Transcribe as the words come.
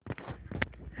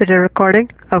Is it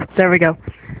recording? Oh, there we go.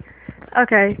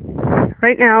 Okay,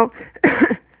 right now,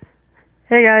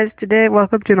 hey guys,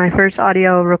 welcome to my first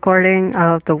audio recording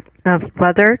of the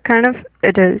weather, kind of.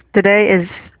 Today is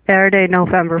Saturday,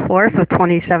 November 4th of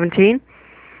 2017,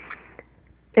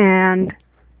 and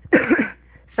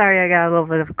sorry, I got a little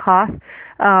bit of a cough.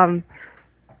 Um,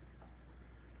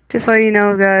 just so you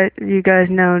know, you guys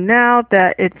know now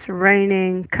that it's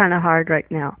raining kind of hard right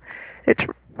now. It's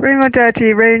pretty much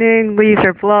actually raining, leaves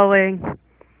are blowing,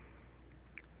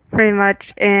 pretty much,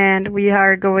 and we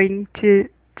are going to.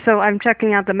 So I'm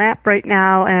checking out the map right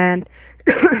now, and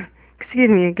excuse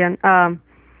me again.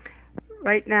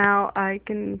 Right now I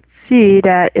can see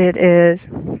that it is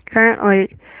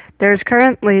currently there's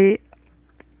currently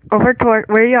over toward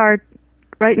where you are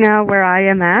right now, where I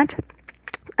am at.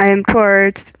 I am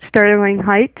towards Sterling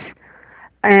Heights,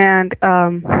 and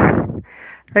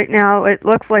right now it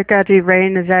looks like actually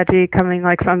rain is actually coming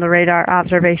like from the radar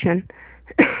observation.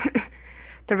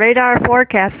 The radar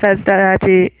forecast says that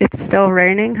actually it's still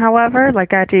raining, however,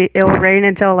 like actually it will rain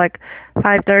until like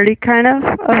 5:30 kind of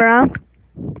around.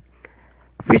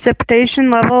 Precipitation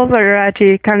levels are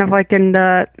actually kind of like in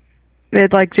the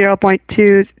mid like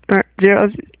 0.2 or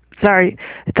 0, sorry,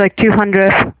 it's like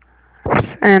 200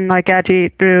 and like actually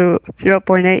through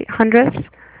 0.8 hundredths.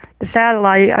 The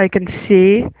satellite I can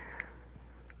see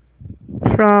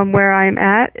from where I'm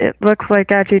at, it looks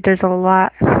like actually there's a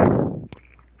lot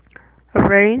of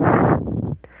rain.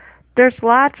 There's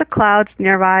lots of clouds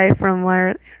nearby from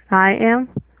where I am.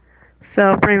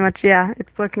 So pretty much, yeah, it's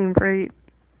looking pretty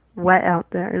wet out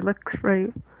there. It looks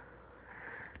pretty.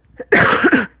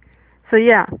 So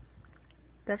yeah,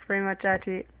 that's pretty much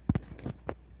actually.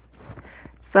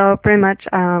 So pretty much,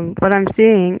 what I'm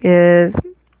seeing is,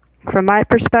 from my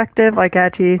perspective, like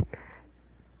actually,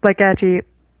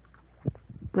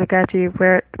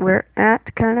 where we're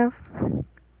at, kind of.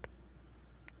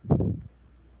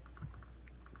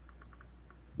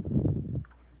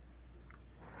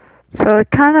 So it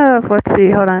kind of, let's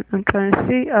see, hold on, I'm trying to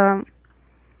see,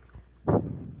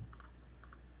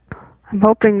 I'm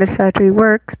hoping this actually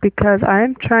works because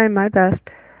I'm trying my best,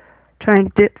 trying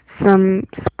to get some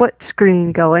split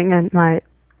screen going on my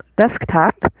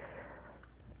desktop.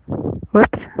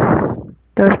 Whoops, that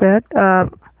was bad.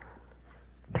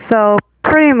 So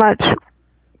pretty much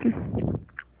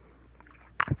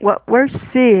what we're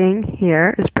seeing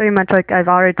here is pretty much like I've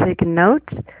already taken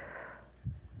notes,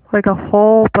 like a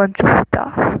whole bunch of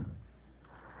stuff.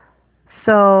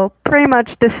 So pretty much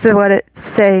this is what it's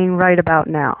saying right about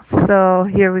now. So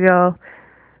here we go.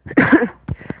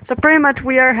 So pretty much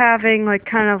we are having like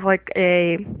kind of like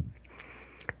I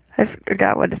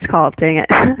forgot what it's called, dang it.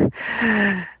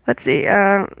 Let's see.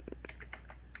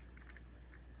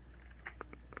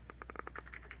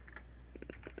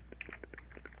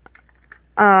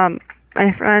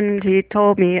 My friend, he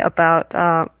told me about,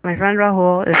 my friend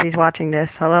Rahul, if he's watching this,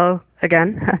 hello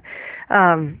again.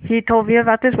 He told me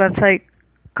about this website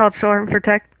called Storm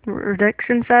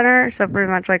Prediction Center. So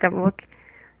pretty much like I'm looking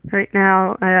right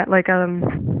now at like,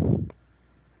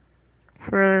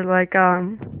 for like,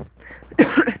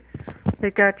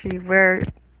 like actually where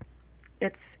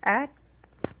it's at.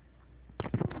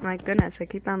 My goodness, I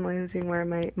keep on losing where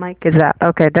my mic is at.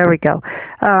 Okay, there we go.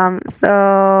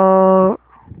 So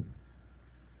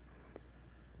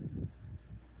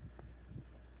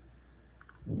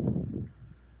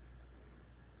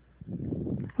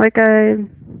like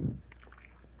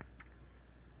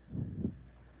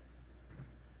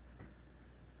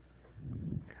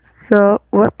so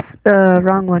whoops,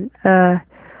 wrong one.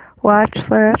 Watch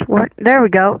slash what? There we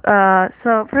go.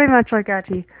 So pretty much like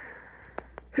actually,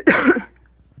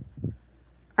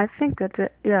 I think that's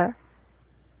it. Yeah.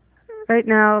 Right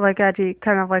now, like actually,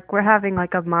 kind of like we're having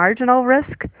like a marginal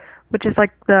risk, which is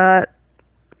like the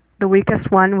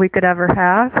weakest one we could ever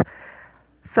have.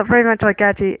 So pretty much like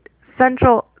actually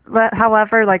central,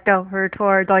 however, like over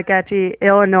toward like actually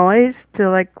Illinois to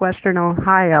like western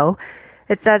Ohio,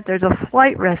 it says there's a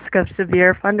slight risk of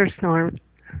severe thunderstorms.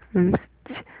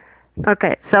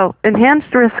 Okay, so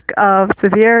enhanced risk of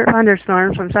severe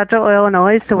thunderstorms from central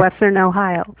Illinois to western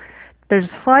Ohio. There's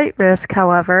a slight risk,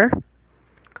 however,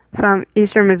 from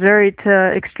eastern Missouri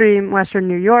to extreme western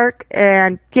New York,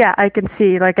 and yeah, I can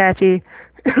see like actually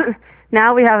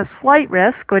now we have a slight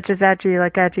risk, which is actually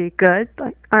like actually good,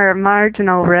 like our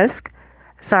marginal risk.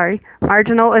 Sorry,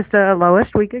 marginal is the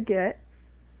lowest we could get,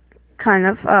 kind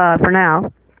of for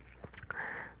now.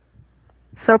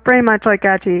 So pretty much like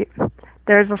actually,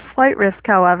 there's a slight risk,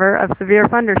 however, of severe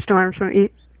thunderstorms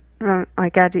from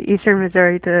like actually eastern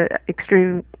Missouri to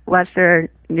extreme western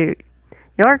New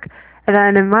York, And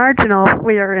then in marginal,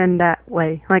 we are in that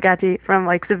way, like actually from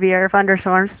like severe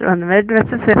thunderstorms from the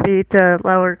mid-Mississippi to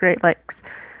lower Great Lakes.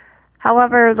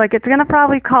 However, like it's going to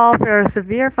probably call for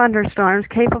severe thunderstorms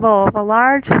capable of a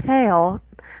large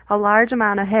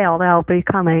amount of hail that'll be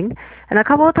coming, and a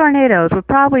couple of tornadoes would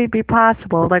probably be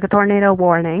possible, like a tornado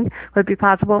warning would be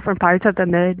possible from parts of the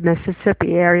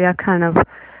mid-Mississippi area, kind of.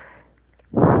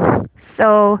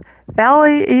 So,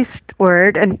 valley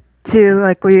eastward and to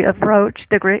like we approach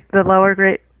the lower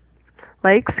Great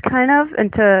Lakes, kind of,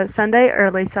 into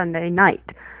early Sunday night.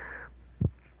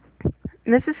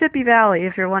 Mississippi Valley,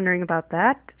 if you're wondering about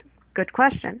that, good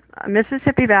question.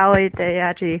 Mississippi Valley, they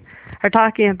actually are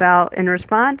talking about in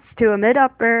response to a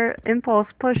mid-upper impulse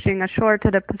pushing ashore to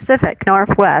the Pacific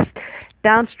Northwest,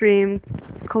 downstream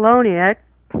colonial,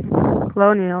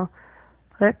 colonial,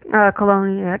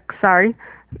 sorry,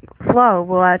 flow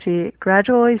will actually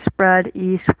gradually spread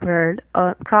eastward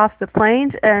across the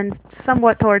plains and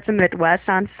somewhat towards the Midwest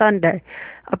on Sunday,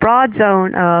 a broad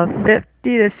zone of 50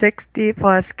 to 60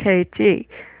 plus KT.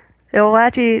 It will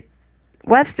actually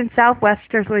west and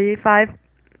southwesterly 5,000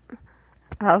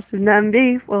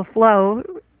 MB will flow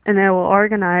and it will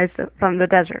organize from the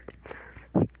desert.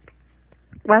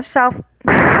 West south,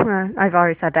 I've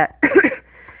already said that.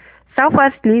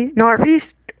 Southwest northeast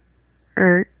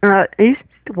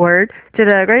eastward to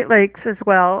the Great Lakes as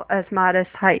well as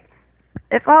modest height.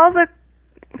 If all the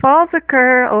falls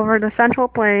occur over the central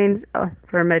plains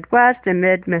for Midwest and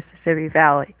mid-Mississippi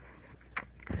Valley.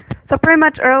 So pretty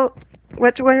much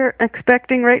what we're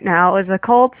expecting right now is a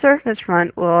cold surface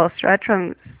front will stretch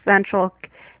from central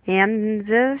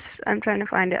Kansas. I'm trying to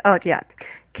find it. Oh, yeah.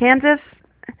 Kansas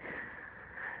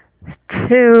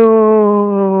to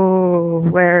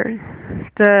where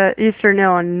the eastern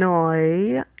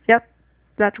Illinois. Yep,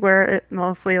 that's where it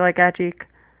mostly like actually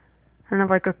kind of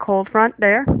like a cold front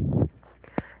there.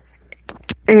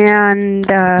 And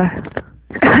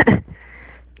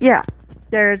yeah,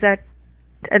 there's that.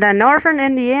 And then northern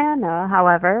Indiana,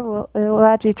 however, will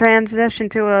actually transition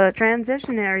to a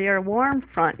transition area or warm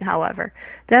front. However,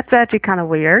 that's actually kind of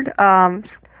weird.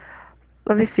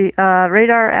 Let me see.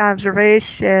 Radar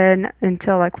observation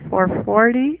until like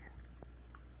 4:40.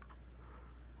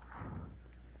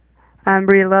 I'm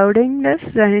reloading this.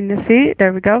 I need to see.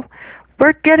 There we go.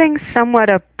 We're getting somewhat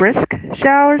of brisk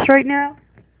showers right now.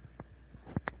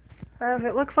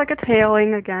 It looks like it's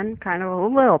hailing again, kind of a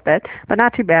little bit, but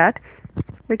not too bad.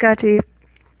 We got to,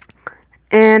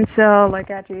 and so like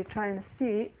actually trying to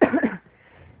see,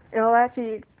 it'll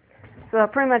actually, so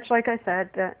pretty much like I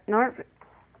said, northern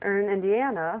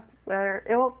Indiana, where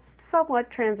it will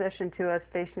somewhat transition to a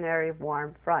stationary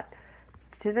warm front.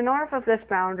 To the north of this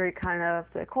boundary, kind of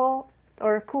the cool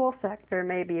sector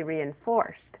may be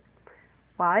reinforced.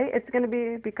 Why? It's going to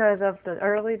be because of the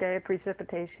early day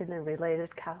precipitation and related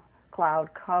cloud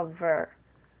cover,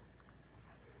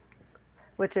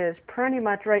 which is pretty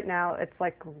much right now, it's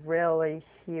like really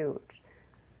huge.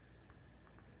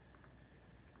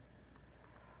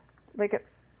 Like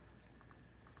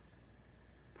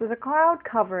so the cloud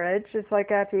coverage is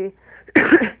like actually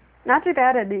not too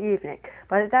bad in the evening,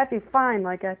 but it's actually fine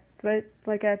like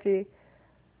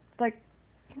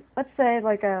let's say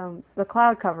like the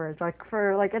cloud coverage, like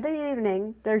for like in the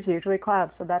evening there's usually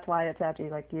clouds, so that's why it's actually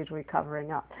like usually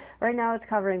covering up. Right now it's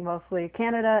covering mostly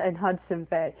Canada and Hudson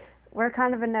Bay. We're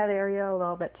kind of in that area a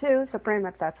little bit too, so pretty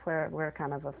much that's where we're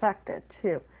kind of affected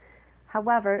too.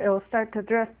 However, it will start to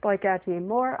drift like actually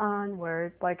more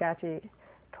onward, like actually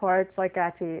towards like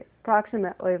actually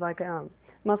approximately like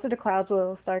most of the clouds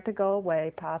will start to go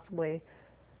away possibly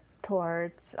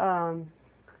towards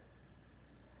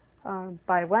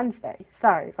by Wednesday.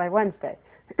 Sorry, by Wednesday.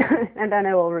 And then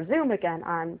it will resume again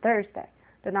on Thursday,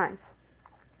 the 9th.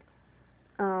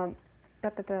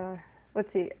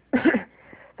 Let's see.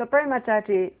 So pretty much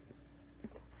actually,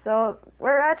 so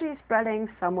we're actually spreading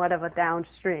somewhat of a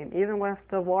downstream, even with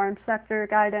the warm sector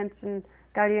guidance and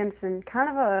kind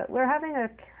of we're having a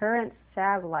current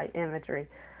satellite imagery.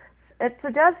 It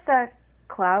suggests that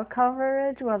cloud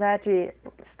coverage will actually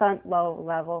stunt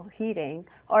low-level heating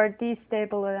or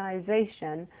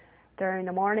destabilization during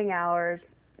the morning hours.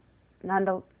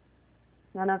 Nonetheless,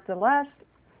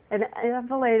 an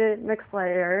insulated mixed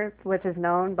layer, which is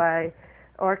known by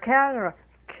or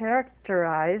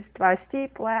characterized by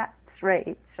steep lapse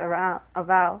rates around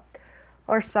about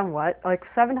or somewhat like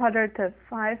 700 to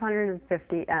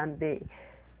 550 MB.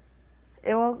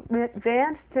 It will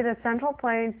advance to the central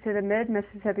plains to the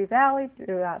mid-Mississippi Valley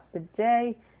throughout the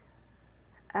day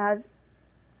as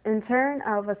in turn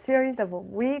of a series of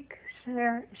weak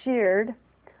sheared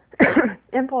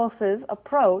impulses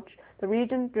approach the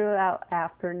region throughout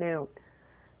afternoon.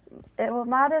 It will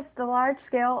modest the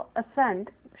large-scale ascent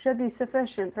should be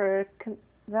sufficient for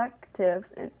convective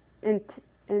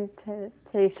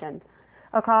indentation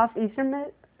across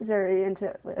eastern Missouri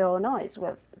into Illinois,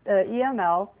 with the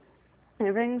EML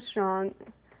having strong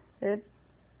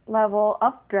level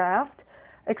updraft,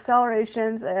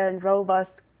 accelerations, and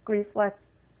robust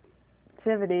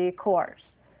reflectivity cores.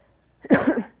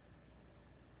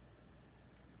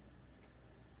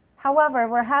 However,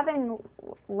 we're having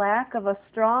lack of a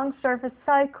strong surface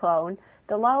cyclone.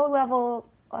 The low-level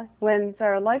winds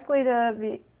are likely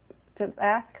to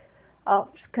back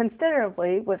up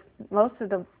considerably, with most of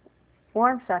the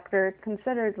warm sector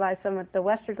considered by some of the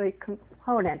westerly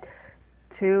component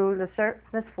to the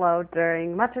surface flow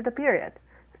during much of the period.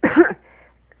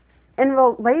 In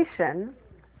relation,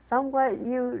 somewhat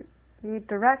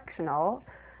unidirectional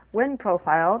wind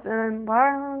profiles and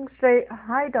long straight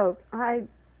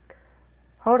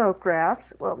photographs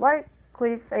will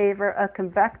likely favor a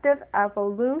convective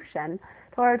evolution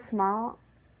towards small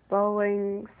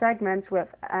bowing segments with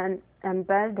an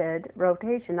embedded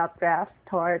rotation updrafts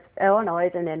towards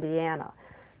Illinois and Indiana,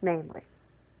 mainly.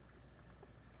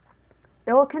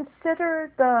 It will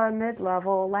consider the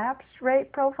mid-level lapse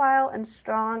rate profile and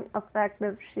strong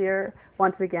effective shear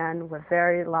once again with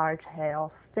very large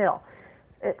hail still.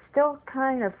 It's still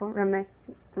kind of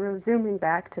resuming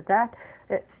back to that.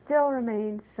 It still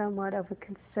remains somewhat of a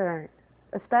concern,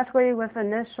 especially with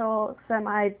initial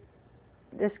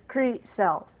semi-discrete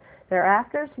cells.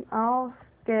 Thereafter,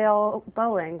 small-scale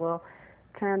bowing will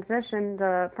transition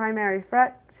the primary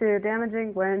threat to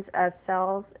damaging winds as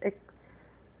cells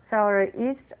accelerate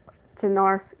east to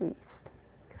northeast.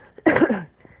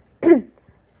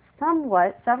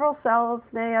 Somewhat, several cells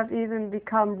may have even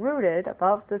become rooted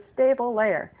above the stable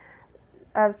layer.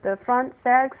 As the front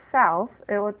sags south,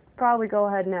 it would probably go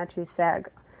ahead and actually sag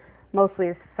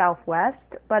mostly southwest,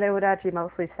 but it would actually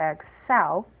mostly sag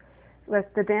south,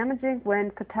 with the damaging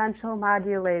wind potential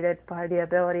modulated by the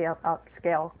ability of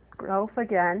upscale growth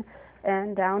again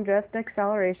and downdrift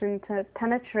acceleration to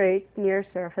penetrate near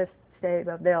surface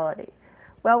stability.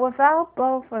 Well, without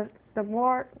both of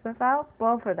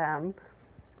them,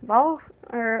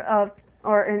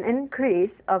 or an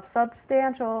increase of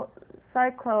substantial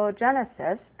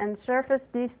cyclogenesis and surface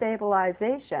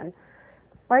destabilization,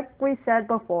 like we said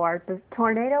before, the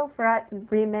tornado threat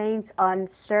remains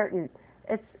uncertain.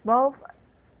 It's both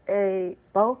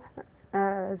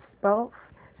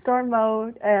storm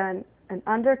mode and an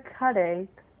undercutting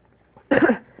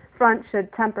front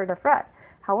should temper the threat.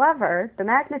 However, the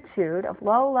magnitude of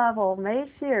low-level may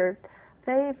favor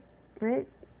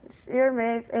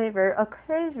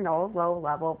occasional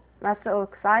low-level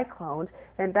mesocyclones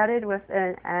embedded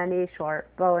within any short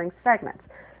bowing segments.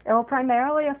 It will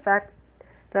primarily affect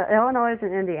the Illinois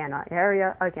and Indiana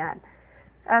area again.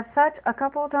 As such, a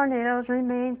couple of tornadoes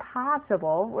remain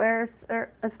possible,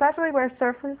 especially where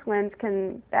surface winds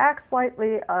can back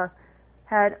slightly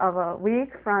ahead of a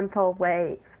weak frontal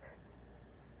wave.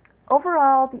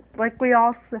 Overall,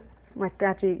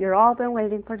 you're all been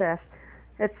waiting for this.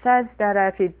 It says that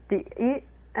actually the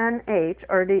ENH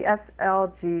or the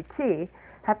SLGT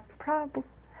has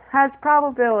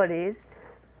probabilities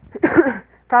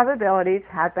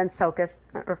have been focused.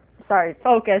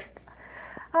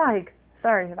 Oh,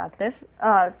 sorry about this.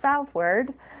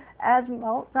 Southward, as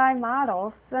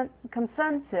multi-model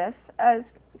consensus has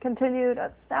continued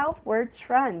a southward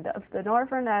trend of the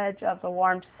northern edge of the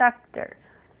warm sector.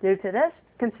 Due to this,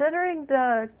 considering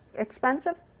the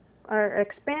expansive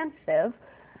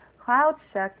cloud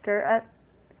sector at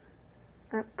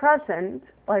present,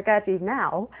 like as of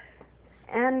now,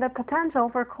 and the potential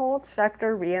for cold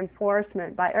sector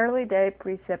reinforcement by early day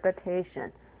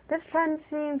precipitation. This trend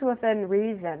seems within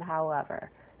reason,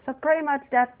 however. So pretty much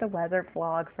that's the weather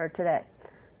vlog for today.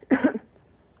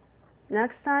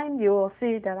 Next time you will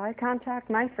see that I contact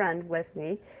my friend with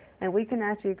me, and we can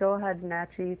actually go ahead and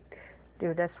actually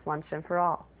do this once and for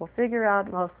all. We'll figure out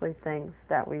mostly things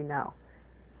that we know.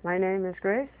 My name is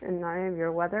Grace, and I am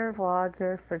your weather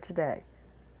vlogger for today.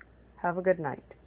 Have a good night.